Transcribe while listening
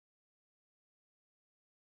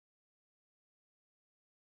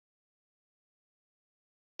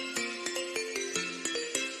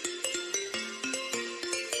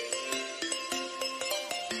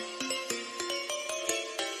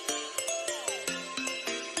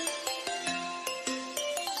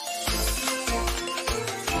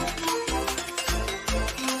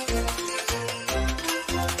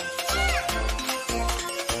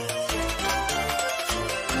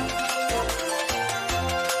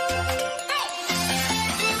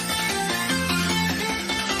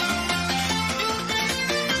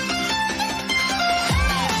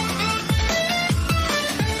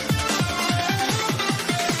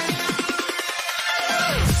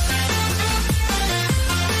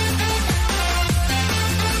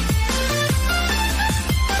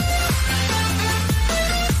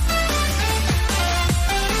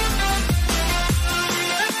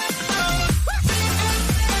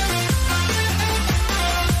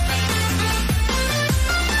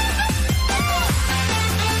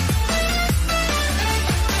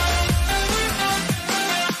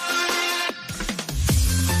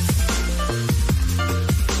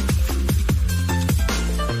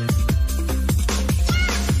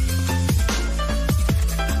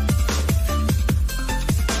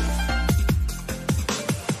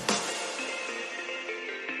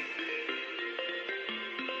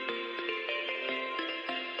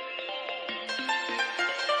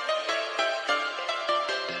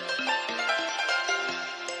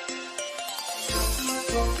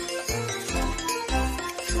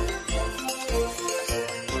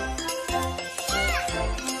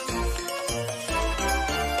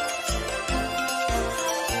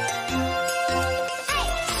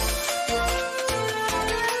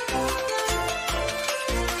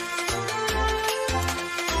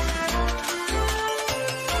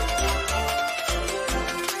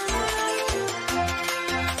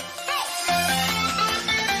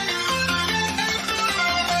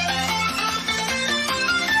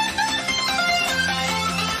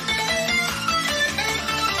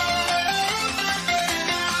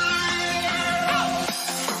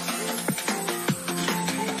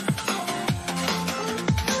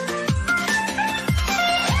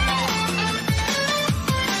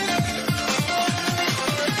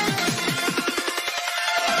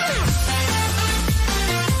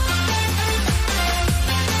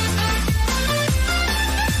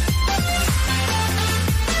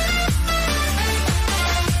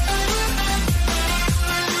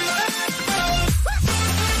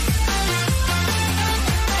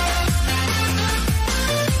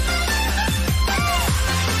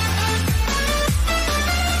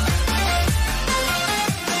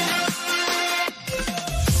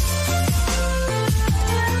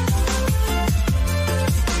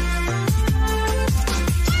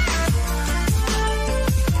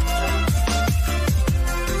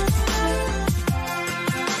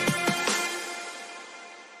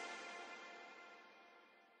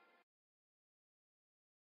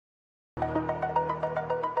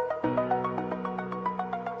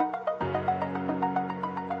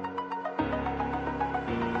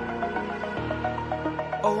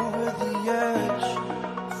over the edge,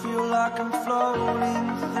 feel like I'm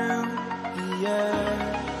floating through the air.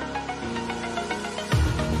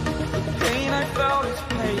 The pain I felt is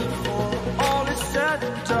paid for, all is said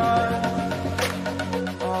and done.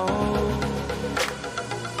 Oh,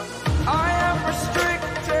 I am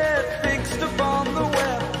restricted, fixed upon the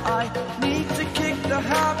web. I need to kick the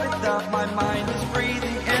habit that my mind is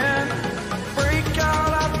breathing in. Break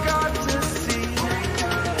out, I've got to see.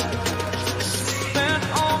 Spent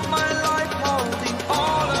all my life holding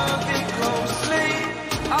all of it closely.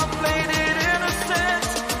 I played it innocent,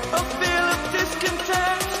 a feel of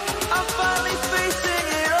discontent. I'm finally facing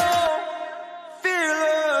it all,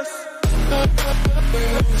 fearless.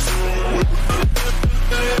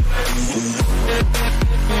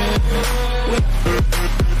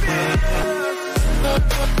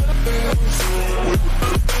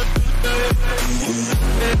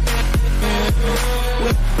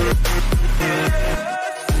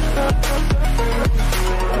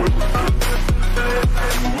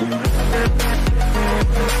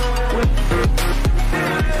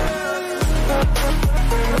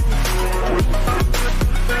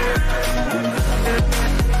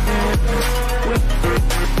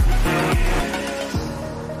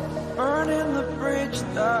 Burning the bridge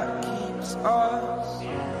that keeps us.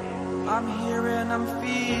 I'm here and I'm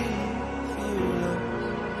feeling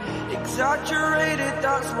exaggerated,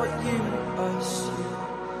 that's what you assume.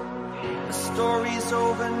 The story's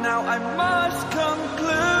over now, I must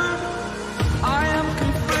conclude. I am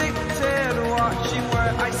conflicted, watching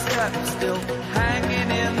where I step still, hanging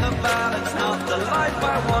in the balance. Not the life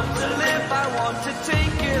I want to live, I want to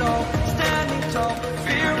take it all, standing tall.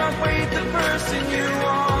 Fear I've weighed the person you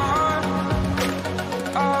are.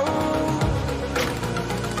 Oh,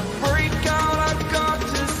 break out, I've got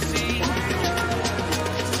to see.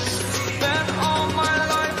 Spent all my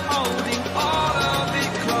life holding all of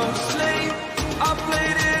it closely. I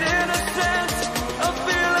played it innocent, a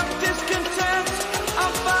feel of discontent.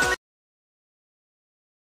 I'm finally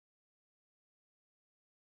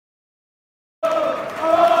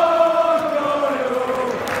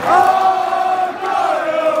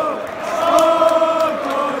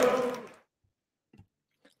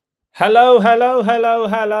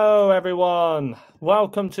Hello, everyone.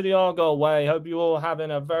 Welcome to the Argyle Way. Hope you all having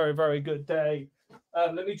a very, very good day.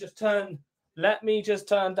 Let me just turn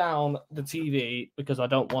down the TV because I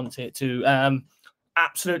don't want it to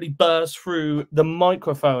absolutely burst through the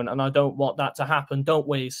microphone, and I don't want that to happen, don't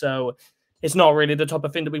we? So it's not really the type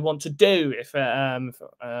of thing that we want to do, if we're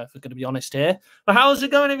going to be honest here. But how's it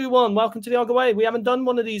going, everyone? Welcome to the Argyle Way. We haven't done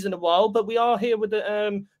one of these in a while, but we are here with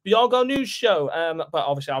the Argyle News Show. But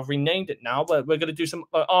obviously, I've renamed it now. But we're going to do some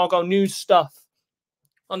Argyle News stuff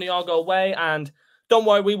on the Argyle Way. And don't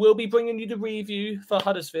worry, we will be bringing you the review for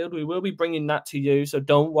Huddersfield. We will be bringing that to you, so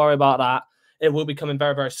don't worry about that. It will be coming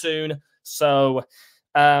very, very soon. So...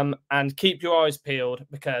 and keep your eyes peeled,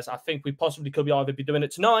 because I think we possibly could be either be doing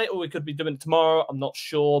it tonight or we could be doing it tomorrow. I'm not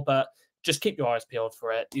sure, but just keep your eyes peeled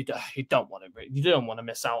for it. You don't want to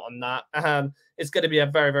miss out on that. It's going to be a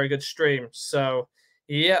very, very good stream. So,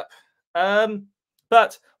 yep.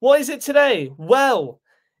 But what is it today? Well,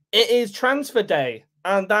 it is transfer day,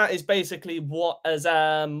 and that is basically what has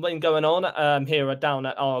been going on here down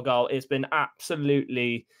at Argyle. It's been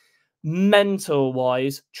absolutely mental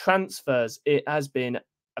wise transfers. It has been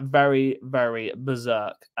very, very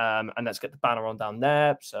berserk. And let's get the banner on down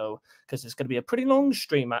there. So, because it's going to be a pretty long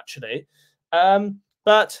stream actually.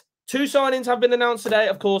 But 2 signings have been announced today.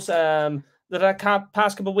 Of course, the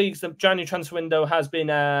past couple of weeks, the January transfer window has been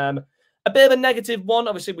a bit of a negative one.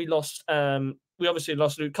 Obviously, we lost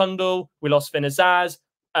Luke Cundle, we lost Finn Azaz.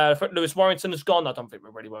 Lewis Warrington has gone. I don't think we're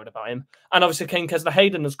really worried about him. And obviously, Kane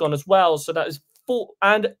Kesler-Hayden has gone as well. So that is 4.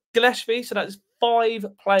 And Gillespie, so that is 5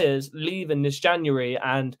 players leaving this January.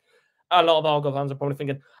 And a lot of Argyle fans are probably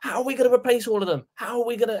thinking, how are we going to replace all of them? How are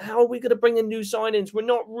we going to bring in new signings? We're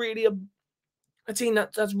not really a team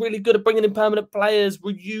that's really good at bringing in permanent players.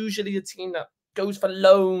 We're usually a team that goes for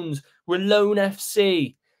loans. We're loan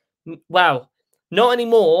FC. Well, not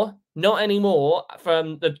anymore. Not anymore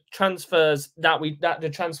from the transfers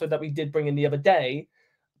the transfer that we did bring in the other day,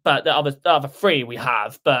 but the other 3 we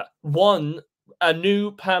have. But 1, a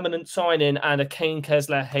new permanent signing and a Kane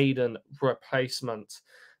Kesler-Hayden replacement.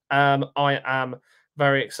 I am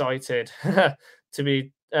very excited to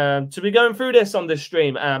be going through this on this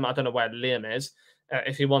stream. I don't know where Liam is.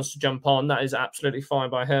 If he wants to jump on, that is absolutely fine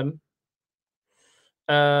by him.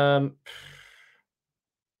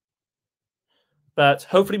 But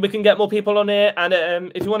hopefully we can get more people on here. And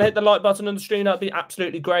if you want to hit the like button on the stream, that'd be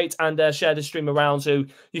absolutely great. And share the stream around so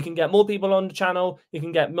you can get more people on the channel. You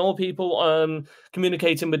can get more people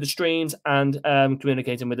communicating with the streams and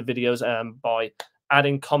communicating with the videos by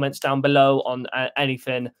adding comments down below on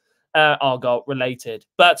anything Argyle related.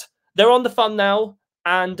 But they're on the fun now.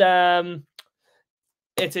 And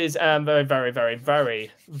it is very, very, very,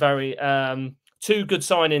 very, very 2 good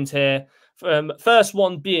signings here. First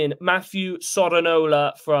one being Matthew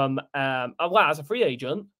Sorinola from as a free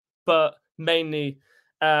agent, but mainly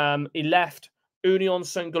he left Union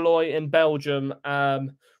Saint-Gilloise in Belgium.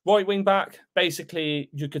 Right wing back, basically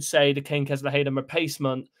you could say the Kane Kesler-Hayden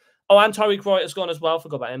replacement. Oh, and Tyreek Wright has gone as well.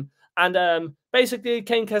 Forgot about him. And basically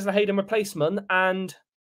Kane Kesler-Hayden replacement, and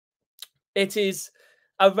it is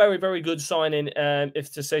a very, very good signing,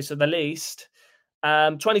 if to say so the least.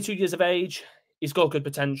 22 years of age. He's got good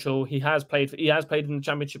potential. He has played in the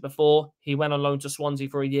Championship before. He went on loan to Swansea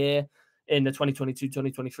for a year in the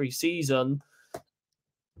 2022-2023 season.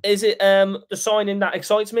 Is it the signing that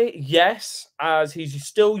excites me? Yes, as he's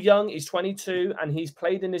still young. He's 22 and he's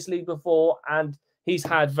played in this league before, and he's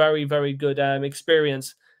had very, very good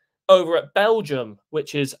experience over at Belgium,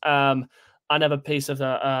 which is another piece of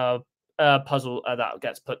the puzzle that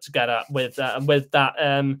gets put together with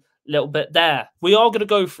that little bit there. We are going to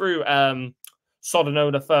go through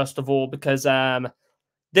Sorinola first of all, because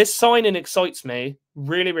this signing excites me,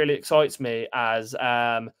 really, really excites me, as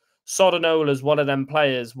Sorinola is one of them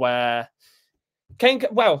players where Kane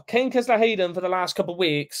Kesler-Hayden for the last couple of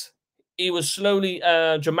weeks, he was slowly,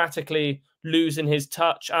 dramatically losing his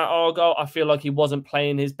touch at Argyle. I feel like he wasn't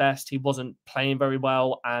playing his best. He wasn't playing very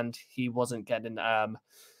well, and he wasn't getting. I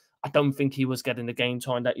don't think he was getting the game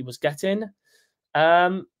time that he was getting.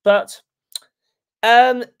 But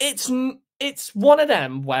it's one of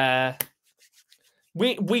them where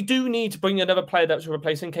we do need to bring another player that's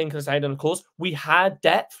replacing Kane Kesler-Hayden. Of course, we had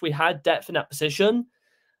depth in that position,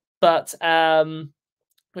 but if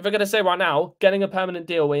I'm going to say right now, getting a permanent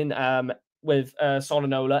deal in with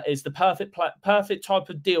Sorinola is the perfect type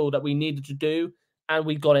of deal that we needed to do, and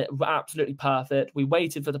we got it absolutely perfect. We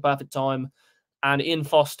waited for the perfect time, and Ian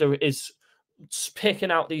Foster is picking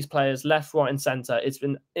out these players left, right, and centre.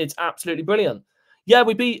 It's absolutely brilliant. Yeah,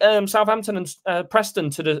 we beat Southampton and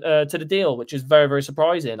Preston to the deal, which is very, very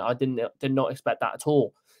surprising. I did not expect that at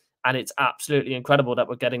all, and it's absolutely incredible that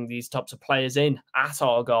we're getting these types of players in at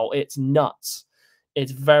Argyle. It's nuts.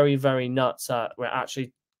 It's very, very nuts that we're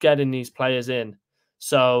actually getting these players in.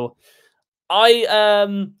 So I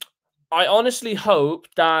honestly hope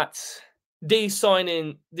that these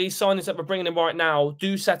signings that we're bringing in right now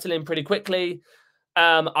do settle in pretty quickly.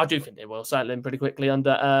 I do think they will settle in pretty quickly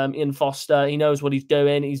under Ian Foster. He knows what he's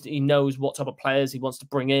doing. He knows what type of players he wants to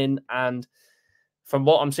bring in, and from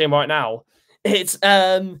what I'm seeing right now, it's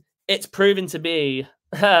proven to be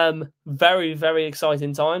very, very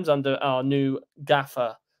exciting times under our new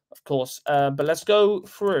gaffer, of course. But let's go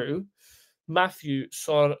through Matthew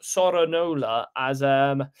Sorinola, as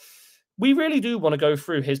we really do want to go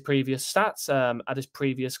through his previous stats at his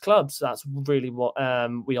previous clubs. That's really what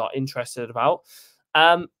we are interested about.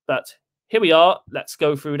 But here we are. Let's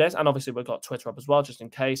go through this. And obviously, we've got Twitter up as well, just in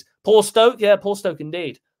case. Paul Stoke. Yeah, Paul Stoke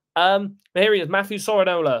indeed. But here he is, Matthew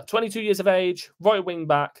Sorinola, 22 years of age, right wing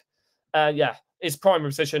back. Yeah, his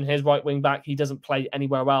primary position, his right wing back. He doesn't play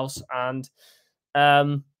anywhere else. And,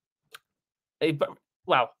 pretty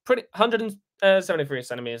 173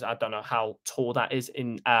 centimeters. I don't know how tall that is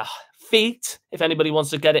in feet. If anybody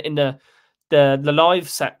wants to get it in the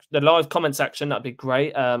live comment section, that'd be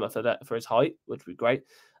great. For his height, which would be great.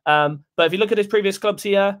 But if you look at his previous clubs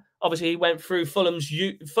here, obviously he went through Fulham's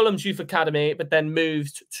Youth Academy, but then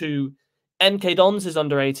moved to MK Dons, his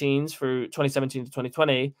under-18s, through 2017 to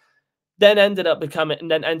 2020. Then ended up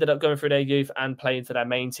going through their youth and playing for their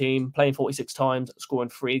main team, playing 46 times, scoring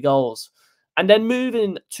 3 goals. And then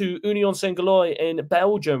moving to Union Saint-Gilloise in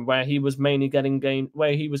Belgium, where he was mainly getting game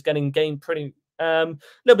pretty little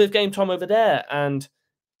bit of game time over there, and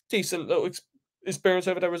decent little experience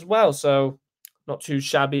over there as well. So not too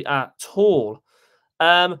shabby at all.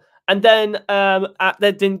 And then that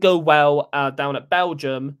didn't go well down at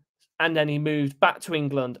Belgium, and then he moved back to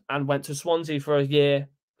England and went to Swansea for a year,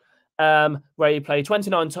 where he played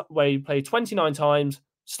 29 times,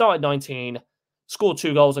 started 19. Scored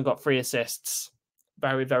 2 goals and got 3 assists.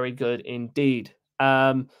 Very, very good indeed.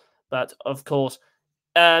 But of course,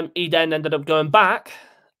 he then ended up going back,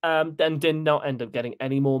 then did not end up getting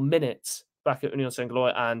any more minutes back at Union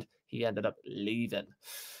Saint-Gilloise, and he ended up leaving.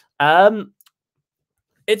 Argyle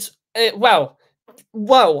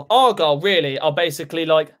really are basically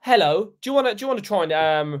like, hello, do you want to try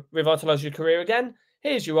and revitalize your career again?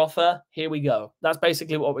 Here's your offer. Here we go. That's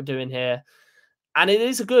basically what we're doing here, and it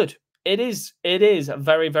is a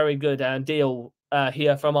very, very good deal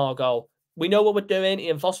here from Argyle. We know what we're doing.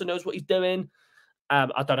 Ian Foster knows what he's doing.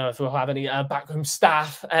 I don't know if we'll have any backroom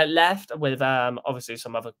staff left, with obviously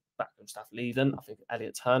some other backroom staff leaving. I think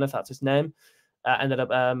Elliot Turner, if that's his name, I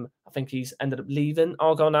think he's ended up leaving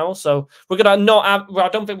Argyle now. So we're gonna not have. Well, I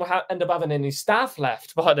don't think we'll end up having any staff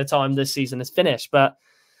left by the time this season is finished. But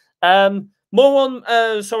more on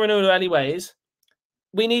Sorinola, anyways.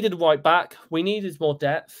 We needed a right back. We needed more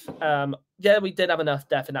depth. Yeah, we did have enough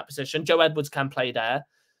depth in that position. Joe Edwards can play there.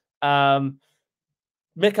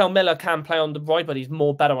 Mikael Miller can play on the right, but he's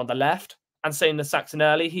more better on the left. And same with Saxon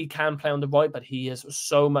Early, he can play on the right, but he is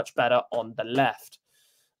so much better on the left.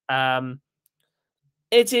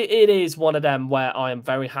 It is one of them where I am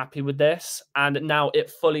very happy with this, and now it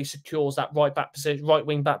fully secures that right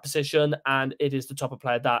wing back position, and it is the type of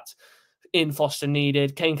player that Ian Foster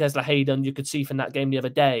needed. Kane Kessler-Hayden, you could see from that game the other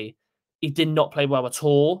day, he did not play well at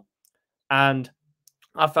all, and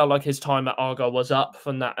I felt like his time at Argyle was up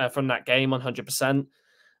from that game 100%.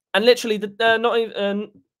 And literally, not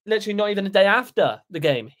even a day after the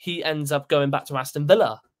game, he ends up going back to Aston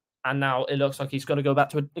Villa, and now it looks like he's going to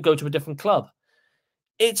go to a different club.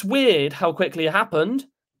 It's weird how quickly it happened,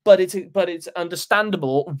 but it's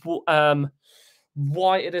understandable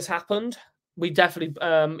why it has happened. We definitely,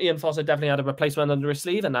 Ian Foster definitely had a replacement under his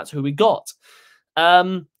sleeve, and that's who we got.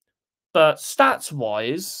 But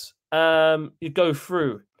stats-wise, you go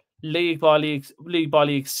through league by league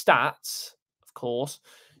stats, of course,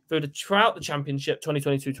 throughout the Championship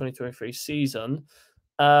 2022-2023 season.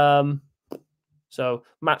 So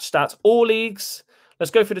match stats, all leagues.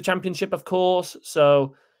 Let's go through the Championship, of course.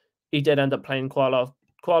 So he did end up playing quite a lot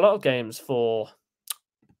of games for.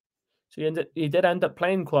 So he did end up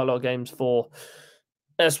playing quite a lot of games for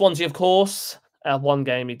Swansea, of course. One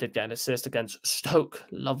game he did get an assist against Stoke.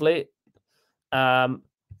 Lovely.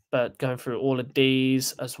 But going through all of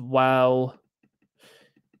these as well.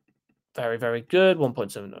 Very, very good.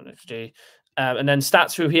 1.7 on XG. And then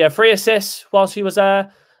stats through here. 3 assists whilst he was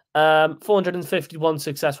there. 451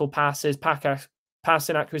 successful passes.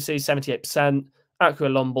 Passing accuracy, 78%.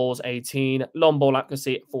 Accurate long balls, 18. Long ball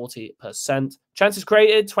accuracy, 40%. Chances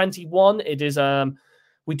created, 21. It is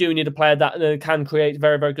we do need a player that can create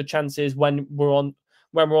very, very good chances when we're on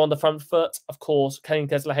the front foot. Of course, Kane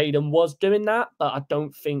Kessler-Hayden was doing that, but I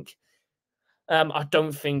don't think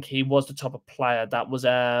he was the type of player that was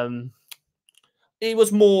he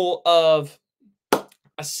was more of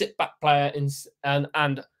a sit-back player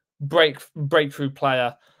and breakthrough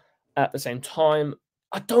player at the same time.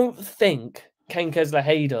 I don't think Kane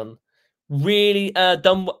Kessler-Hayden really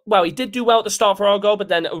done well. He did do well at the start for Argyle, but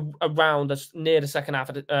then around near the second half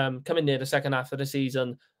of the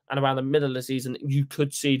season and around the middle of the season, you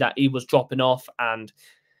could see that he was dropping off, and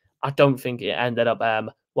I don't think it ended up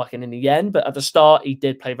working in the end. But at the start, he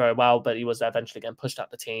did play very well, but he was eventually getting pushed out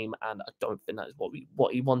the team, and I don't think that is what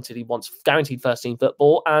he wanted. He wants guaranteed first team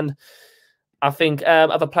football, and I think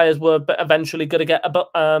other players were eventually going to get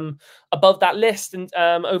above that list and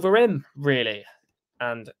over him, really.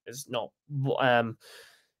 and is not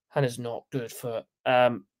good for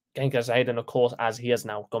Genghis Hayden, of course, as he has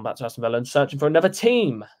now gone back to Aston Villa and searching for another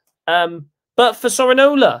team. But for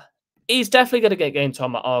Sorinola, he's definitely going to get game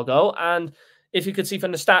time at Argyle, and if you could see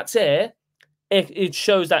from the stats here, it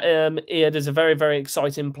shows that Iad is a very, very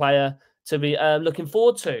exciting player to be looking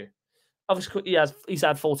forward to. Obviously, he's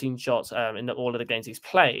had 14 shots in all of the games he's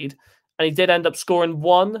played, and he did end up scoring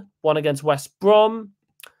one against West Brom,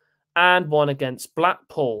 and one against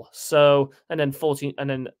Blackpool. So, and then 14, and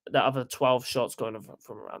then the other 12 shots going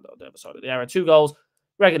from around the other side of the area. 2 goals,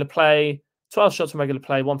 regular play, 12 shots from regular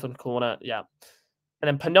play, 1 from the corner. Yeah. And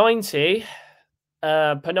then per 90,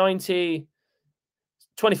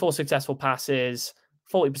 24 successful passes,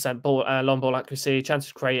 40% long ball accuracy,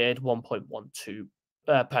 chances created 1.12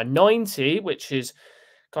 per 90, which is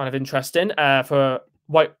kind of interesting for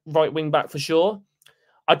right wing back for sure.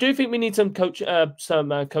 I do think we need some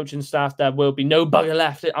coaching staff. There will be no bugger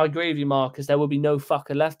left. I agree with you, Marcus. There will be no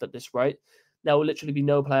fucker left at this rate. There will literally be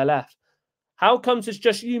no player left. How comes it's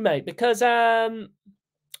just you, mate? Because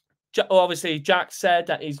obviously Jack said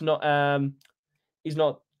that he's not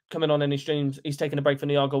coming on any streams. He's taking a break from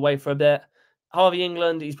the Argyle Way for a bit. Harvey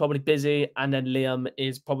England, he's probably busy, and then Liam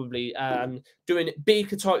is probably doing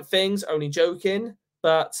beaker type things. Only joking,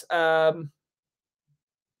 but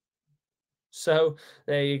so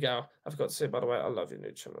there you go. I forgot to say, by the way, I love your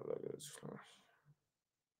new channel logos.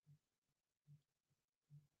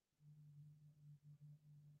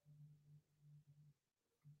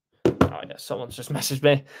 Oh yeah, someone's just messaged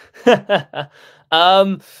me.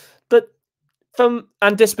 But from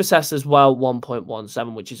Dispossessed as well,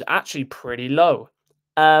 1.17, which is actually pretty low.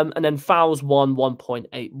 And then fouls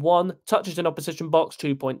 1.81. Touches in opposition box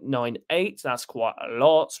 2.98. That's quite a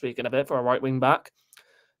lot. Speaking of it, for a right wing back.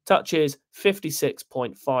 Touches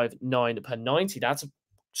 56.59 per 90. That's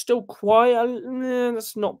still quite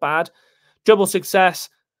that's not bad. Dribble success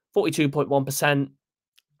 42.1%.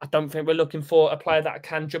 I don't think we're looking for a player that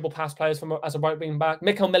can dribble past players as a right wing back.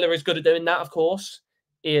 Mikel Miller is good at doing that, of course.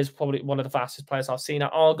 He is probably one of the fastest players I've seen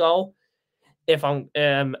at Argyle, if I'm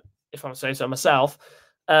saying so myself.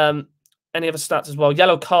 Any other stats as well?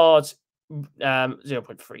 Yellow cards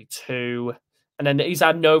 0.32. And then he's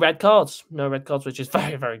had no red cards, which is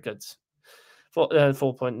very, very good.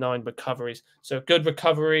 4.9 recoveries. So good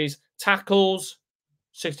recoveries. Tackles,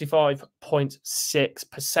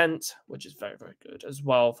 65.6%, which is very, very good as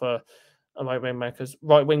well for a right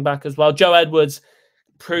wing back as well. Joe Edwards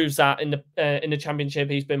proves that in the Championship.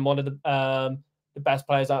 He's been one of the best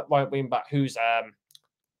players at right wing back. Who's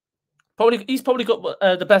he's probably got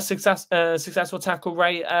the best successful tackle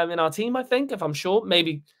rate in our team, I think, if I'm sure.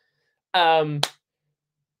 Maybe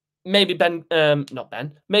maybe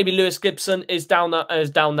Lewis Gibson is down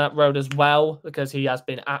that road as well, because he has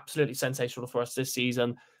been absolutely sensational for us this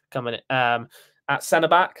season, coming at centre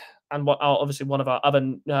back, and obviously one of our other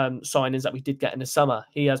signings that we did get in the summer.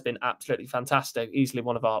 He has been absolutely fantastic, easily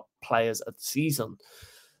one of our players of the season.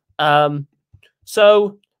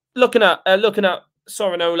 So looking at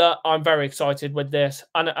Sorinola, I'm very excited with this,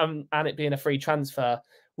 and it being a free transfer.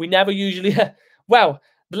 We never usually well.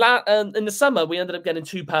 In the summer, we ended up getting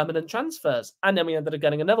 2 permanent transfers, and then we ended up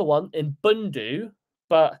getting another one in Bundu,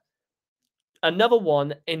 but another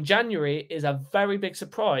one in January is a very big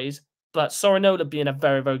surprise. But Sorinola being a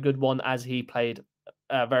very, very good one, as he played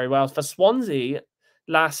very well for Swansea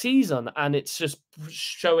last season, and it's just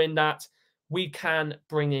showing that we can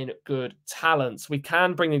bring in good talents.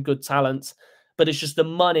 But it's just the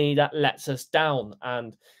money that lets us down.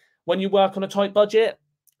 And when you work on a tight budget,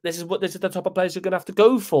 this is the type of players you're going to have to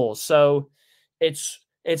go for. So it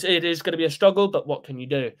is going to be a struggle, but what can you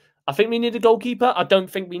do? I think we need a goalkeeper. I don't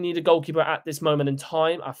think we need a goalkeeper at this moment in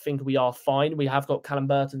time. I think we are fine. We have got Callum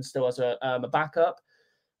Burton still as a backup,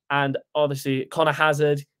 and obviously Connor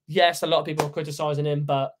Hazard. Yes, a lot of people are criticising him,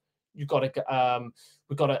 but we've got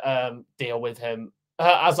to deal with him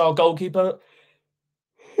as our goalkeeper.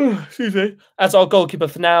 Excuse me, as our goalkeeper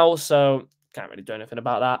for now. So can't really do anything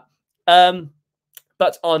about that.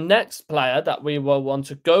 But our next player that we will want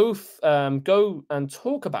to go and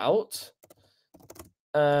talk about,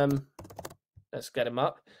 let's get him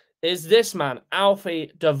up, is this man,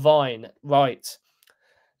 Alfie Devine. Right.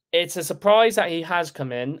 It's a surprise that he has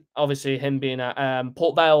come in. Obviously, him being at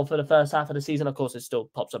Port Vale for the first half of the season. Of course, it still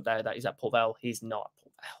pops up there that he's at Port Vale. He's not at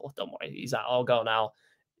Port Vale. Don't worry. He's at Argyle now.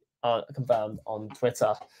 Confirmed on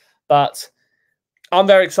Twitter. But I'm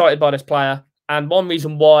very excited by this player. And one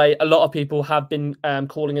reason why a lot of people have been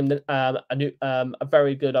calling him a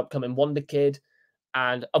very good upcoming wonder kid,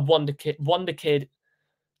 and a wonder kid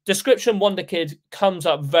description. Wonder kid comes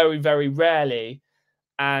up very, very rarely,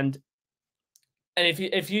 and And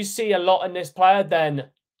if you see a lot in this player, then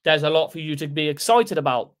there's a lot for you to be excited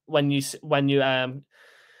about when you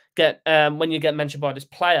get mentioned by this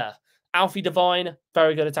player. Alfie Devine,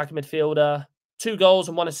 very good attacking midfielder, 2 goals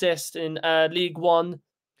and 1 assist in League One.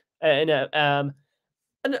 And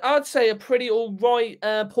I'd say a pretty all right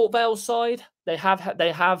Port Vale side. They have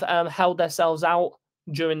held themselves out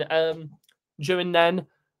during then.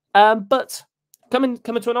 But coming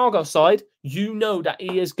to an Argyle side, you know that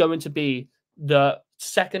he is going to be the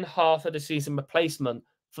second half of the season replacement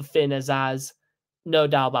for Finn Azaz, no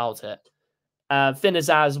doubt about it. Finn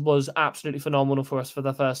Azaz was absolutely phenomenal for us for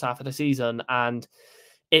the first half of the season, and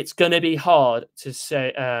it's going to be hard to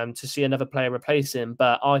see another player replace him.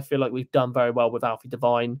 But I feel like we've done very well with Alfie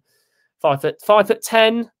Devine,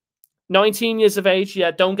 5'10", 19 years of age.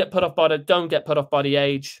 Yeah, don't get put off by the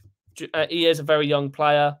age. He is a very young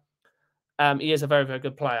player. He is a very, very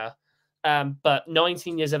good player. But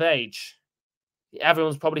 19 years of age,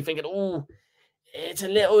 everyone's probably thinking, oh, it's a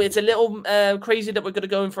little crazy that we're going to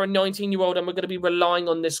go in for a 19-year-old and we're going to be relying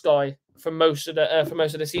on this guy for most of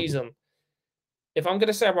the season. If I'm going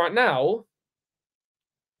to say right now,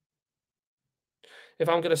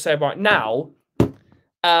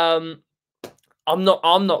 I'm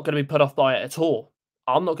not going to be put off by it at all.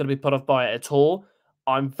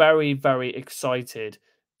 I'm very, very excited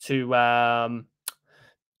to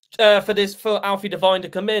for Alfie Devine to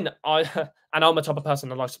come in. And I'm a type of person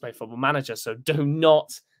that likes to play Football Manager, so do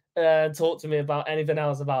not talk to me about anything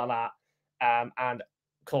else about that. And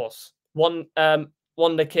of course,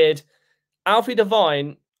 Wonder Kid, Alfie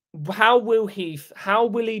Devine. How will he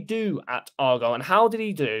do at Argyle, and how did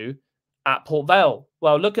he do at Port Vale?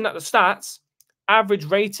 Well, looking at the stats, average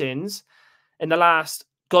ratings in the last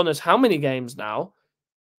goodness how many games now.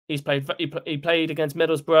 He played against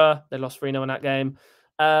Middlesbrough. They lost 3-0 in that game.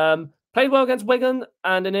 Played well against Wigan,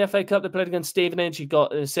 and in the FA Cup they played against Stevenage. He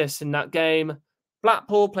got an assist in that game.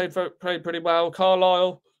 Blackpool played pretty well.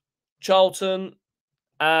 Carlisle, Charlton.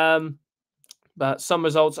 But some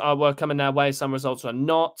results were coming their way. Some results are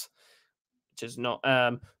not, which is not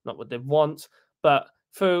what they want. But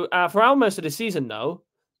throughout most of the season, though,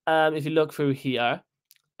 if you look through here,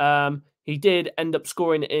 he did end up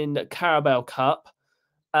scoring in the Carabao Cup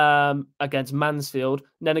against Mansfield.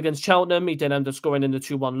 And then against Cheltenham, he did end up scoring in the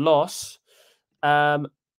 2-1 loss. And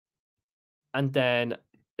then,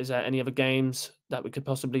 is there any other games that we could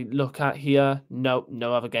possibly look at here? No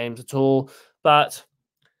other games at all. But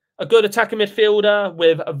a good attacking midfielder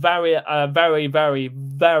with a very, very,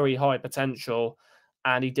 very high potential.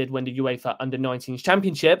 And he did win the UEFA Under-19s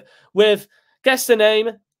Championship with, guess the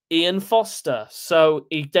name, Ian Foster. So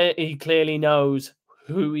he clearly knows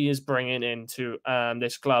who he is bringing into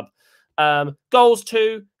this club. Goals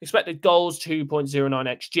 2, expected goals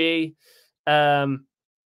 2.09 XG,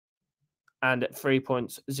 and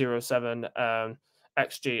 3.07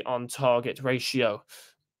 XG on target ratio.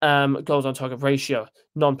 Goals on target ratio,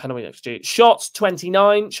 non-penalty XG. Shots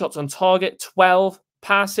 29, shots on target 12,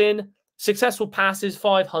 passing, successful passes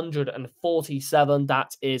 547.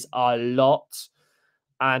 That is a lot.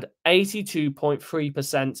 And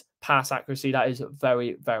 82.3% pass accuracy. That is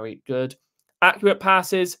very, very good. Accurate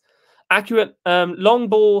passes, long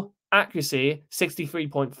ball accuracy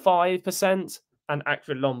 63.5%, and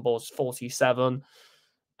accurate long balls 47.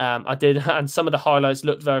 And some of the highlights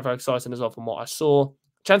looked very, very exciting as well from what I saw.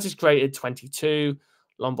 Chances created 22,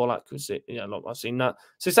 long ball accuracy. Yeah, I've seen that.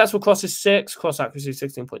 Successful crosses 6, cross accuracy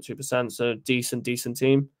 16.2%. So decent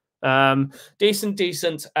team.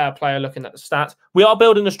 Decent player looking at the stats. We are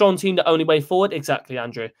building a strong team the only way forward. Exactly,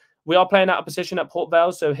 Andrew. We are playing out of position at Port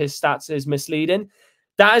Vale, so his stats is misleading.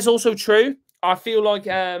 That is also true. I feel like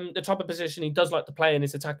the type of position he does like to play in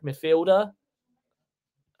is attacking midfielder.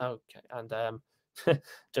 Okay, and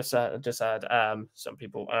just had some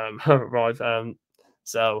people arrive.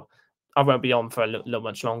 So I won't be on for a little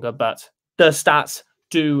much longer, but the stats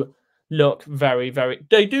do look very, very.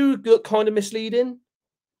 They do look kind of misleading.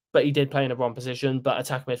 But he did play in a wrong position. But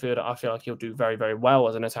attacking midfielder, I feel like he'll do very, very well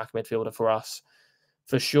as an attacking midfielder for us,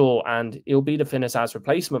 for sure. And he'll be the Finn Azaz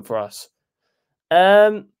replacement for us.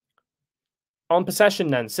 On possession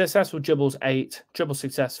then, successful dribbles 8, dribble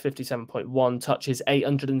success 57.1, touches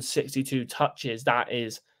 862 touches. That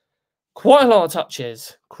is quite a lot of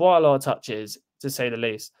touches. To say the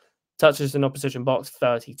least. Touches in opposition box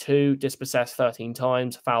 32, dispossessed 13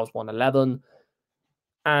 times, fouls 111.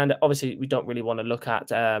 And obviously, we don't really want to look at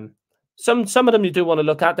some of them. You do want to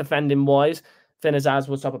look at defending wise. Finn Azaz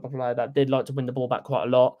was type of player that did like to win the ball back quite a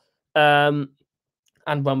lot, and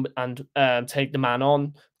take the man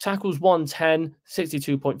on. Tackles 110,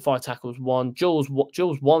 62.5 tackles 1. Jules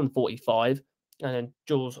 145. And then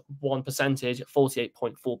Jules 1 percentage,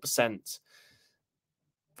 48.4%.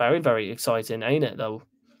 Very, very exciting, ain't it, though?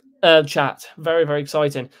 Chat, very, very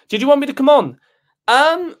exciting. Did you want me to come on?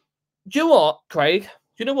 Do you know what, Craig?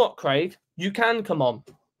 You can come on.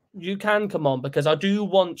 You can come on because I do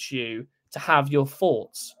want you to have your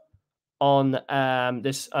thoughts on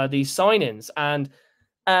these signings, and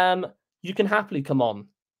you can happily come on.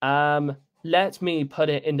 Let me put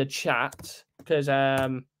it in the chat because let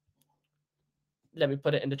me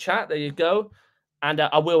put it in the chat. There you go. And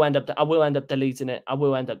I will end up deleting it. I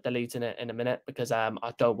will end up deleting it in a minute because I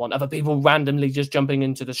don't want other people randomly just jumping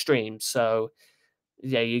into the stream. So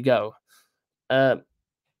there you go.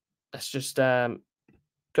 Let's just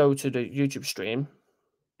go to the YouTube stream.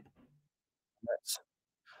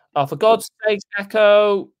 Oh, for God's sake,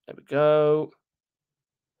 Echo. There we go.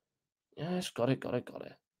 Yes, got it.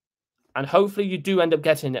 And hopefully you do end up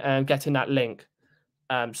getting that link.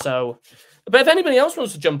 So, but if anybody else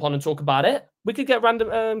wants to jump on and talk about it, we could get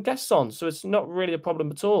random guests on. So it's not really a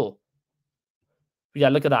problem at all. But yeah,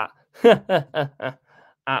 look at that.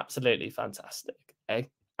 Absolutely fantastic. Eh?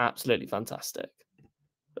 Absolutely fantastic.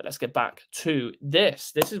 But let's get back to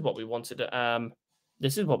this. This is what we wanted to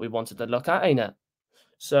look at, ain't it?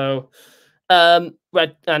 So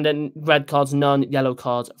red, and then red cards none, yellow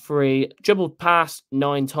cards 3, dribble pass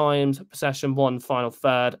 9 times, possession 1, final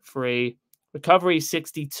third 3, recovery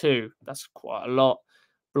 62. That's quite a lot.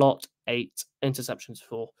 Blocked 8, interceptions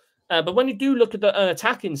 4. But when you do look at the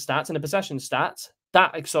attacking stats and the possession stats,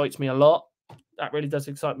 that excites me a lot. That really does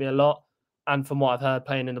excite me a lot. And from what I've heard,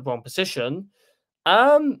 playing in the wrong position,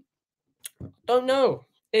 don't know.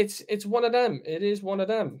 It's one of them. It is one of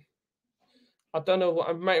them. I don't know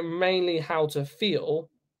what mainly how to feel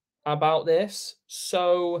about this.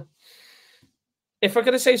 So, if I'm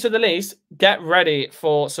going to say so the least, get ready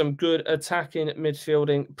for some good attacking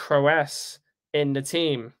midfielding prowess in the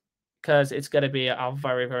team because it's going to be a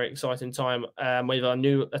very, very exciting time with our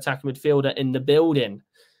new attacking midfielder in the building.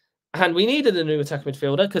 And we needed a new attacking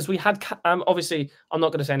midfielder because we had, obviously, I'm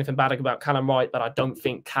not going to say anything bad about Callum Wright, but I don't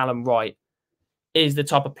think Callum Wright is the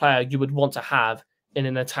type of player you would want to have in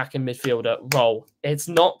an attacking midfielder role. It's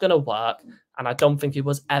not going to work, and I don't think it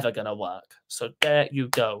was ever going to work. So there you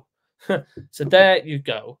go. So there you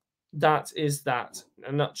go. That is that in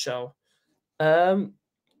a nutshell. Need a new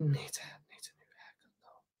haircut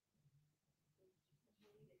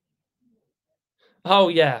though. Oh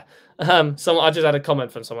yeah. I just had a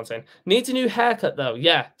comment from someone saying needs a new haircut though.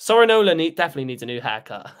 Yeah, Sorinola definitely needs a new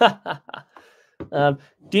haircut.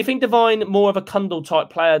 Do you think Devine more of a Kundal type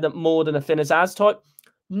player more than a Finn Azaz type?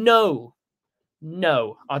 No,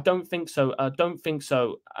 I don't think so. I don't think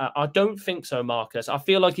so, Marcus. I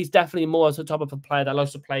feel like he's definitely more as the type of a player that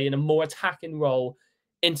likes to play in a more attacking role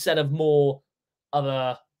instead of more of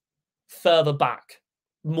a further back,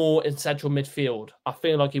 more in central midfield. I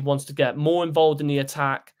feel like he wants to get more involved in the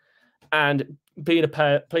attack and be the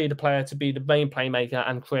player to be the main playmaker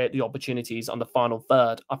and create the opportunities on the final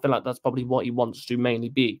third. I feel like that's probably what he wants to mainly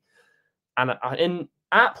be. And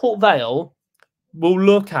at Port Vale, we'll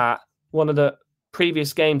look at one of the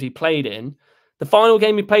previous games he played in. The final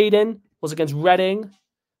game he played in was against Reading.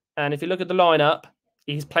 And if you look at the lineup,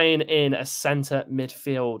 he's playing in a centre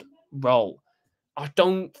midfield role. I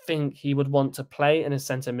don't think he would want to play in a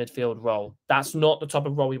centre midfield role. That's not the type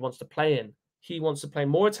of role he wants to play in. He wants to play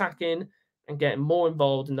more attacking and get more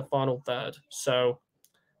involved in the final third. So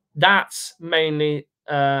that's mainly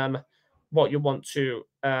what you want to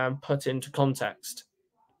put into context.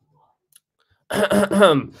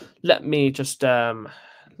 Let me just message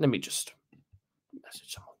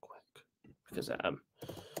someone quick because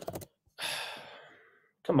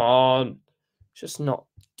come on, it's just not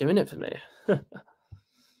doing it for me.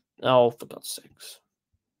 Oh, for God's sakes.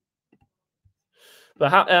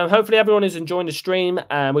 But hopefully everyone is enjoying the stream,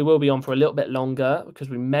 and we will be on for a little bit longer because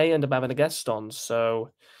we may end up having a guest on. So,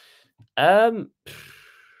 let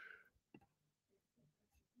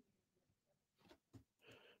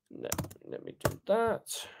me do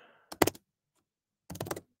that.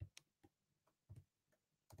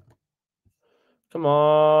 Come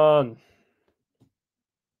on.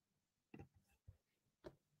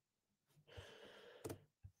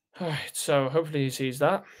 All right, so hopefully he sees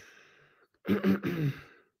that.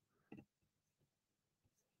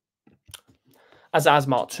 Azaz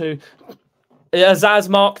Mark 2. Azaz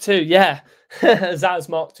Mark 2, yeah. Azaz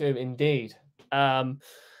Mark 2, indeed.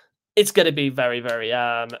 It's going to be very, very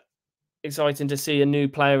exciting to see a new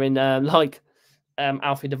player in like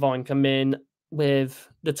Alfie Devine come in with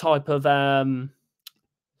the type of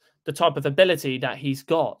ability that he's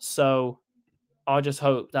got. So I just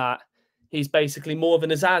hope that He's basically more of an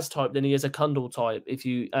Azaz type than he is a Kundal type, if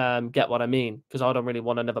you get what I mean. Because I don't really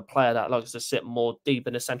want another player that likes to sit more deep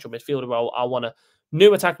in a central midfielder role. I want a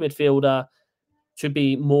new attack midfielder to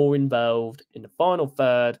be more involved in the final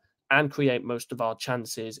third and create most of our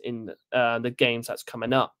chances in the games that's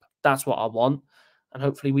coming up. That's what I want, and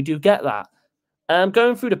hopefully we do get that.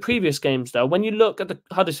 Going through the previous games, though, when you look at the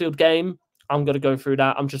Huddersfield game, I'm going to go through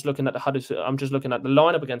that. I'm just looking at the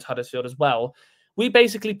lineup against Huddersfield as well. We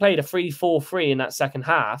basically played a 3-4-3 in that second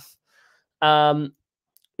half.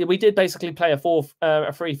 We did basically play a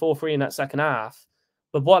 3-4-3 in that second half.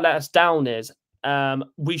 But what let us down is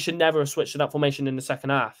we should never have switched to that formation in the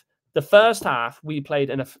second half. The first half we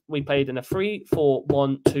played in a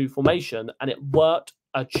 3-4-1-2 formation, and it worked.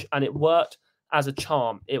 As a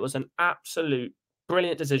charm. It was an absolute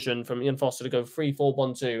brilliant decision from Ian Foster to go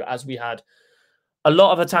 3-4-1-2, as we had a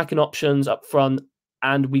lot of attacking options up front,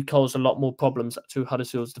 and we caused a lot more problems to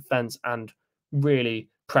Huddersfield's defence and really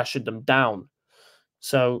pressured them down.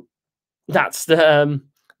 So that's the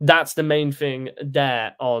main thing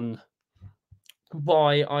there on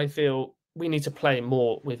why I feel we need to play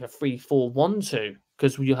more with a 3-4-1-2,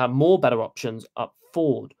 because you have more better options up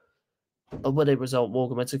forward. But would it result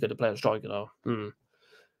Morgan Whittaker to play a striker though?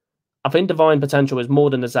 I think Devine potential is more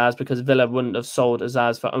than Azaz, because Villa wouldn't have sold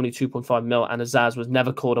Azaz for only 2.5 mil, and Azaz was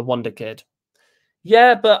never called a wonder kid.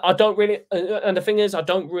 Yeah, but I don't really, and the thing is, I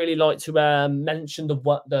don't really like to mention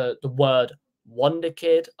the word wonder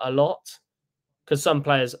kid a lot, because some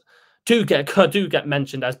players do get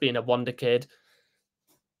mentioned as being a wonder kid.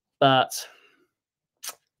 But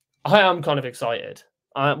I am kind of excited.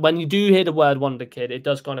 When you do hear the word wonder kid, it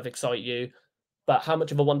does kind of excite you. But how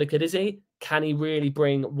much of a wonder kid is he? Can he really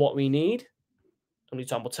bring what we need? Only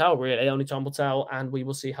time will tell, really. Only time will tell, and we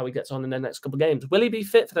will see how he gets on in the next couple of games. Will he be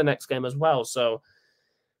fit for the next game as well? So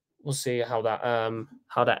we'll see how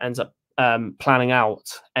that ends up planning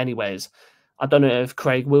out. Anyways, I don't know if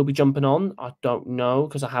Craig will be jumping on. I don't know,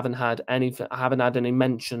 because I haven't had any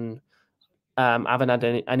mention. I haven't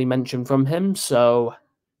had any mention from him. So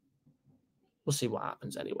we'll see what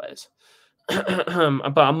happens. Anyways.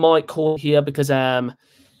 But I might call here because I've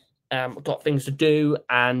got things to do,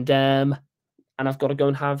 and I've got to go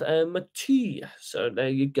and have a tea. So there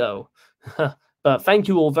you go. But thank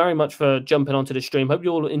you all very much for jumping onto the stream. Hope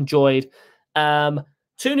you all enjoyed. 2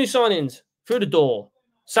 new signings through the door: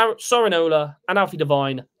 Sorinola and Alfie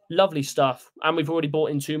Devine. Lovely stuff. And we've already brought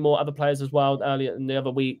in 2 more other players as well earlier in the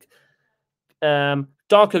other week. Darko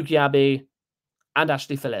Gyabi and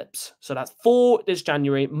Ashley Phillips. So that's 4 this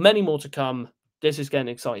January. Many more to come. This is getting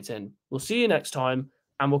exciting. We'll see you next time,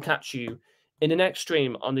 and we'll catch you in the next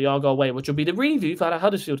stream on the Argyle Way, which will be the review for the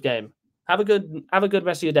Huddersfield game. Have a good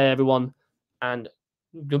rest of your day, everyone, and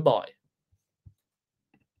goodbye.